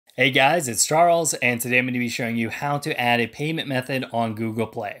Hey guys, it's Charles, and today I'm going to be showing you how to add a payment method on Google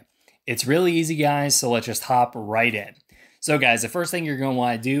Play. It's really easy, guys, so let's just hop right in. So guys, the first thing you're going to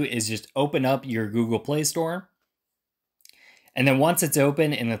want to do is just open up your Google Play Store. And then once it's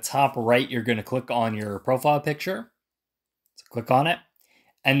open, in the top right, you're going to click on your profile picture. So click on it.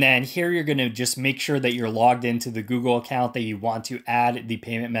 And then here you're going to just make sure that you're logged into the Google account that you want to add the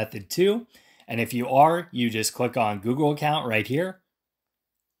payment method to. And if you are, you just click on Google account right here.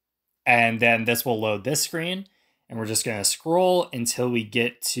 And then this will load this screen. And we're just going to scroll until we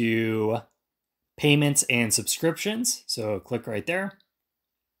get to payments and subscriptions. So click right there.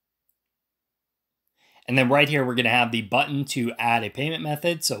 And then right here, we're going to have the button to add a payment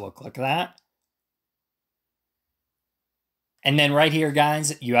method. So we'll click that. And then right here,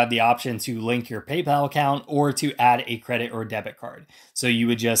 guys, you have the option to link your PayPal account or to add a credit or debit card. So you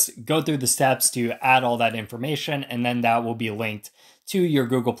would just go through the steps to add all that information, and then that will be linked to your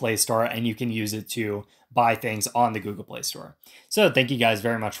Google Play Store, and you can use it to buy things on the Google Play Store. So thank you guys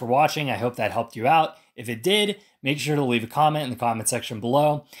very much for watching. I hope that helped you out. If it did, make sure to leave a comment in the comment section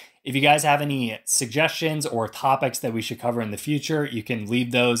below. If you guys have any suggestions or topics that we should cover in the future, you can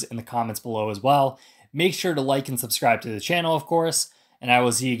leave those in the comments below as well. Make sure to like and subscribe to the channel, of course, and I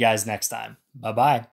will see you guys next time. Bye-bye.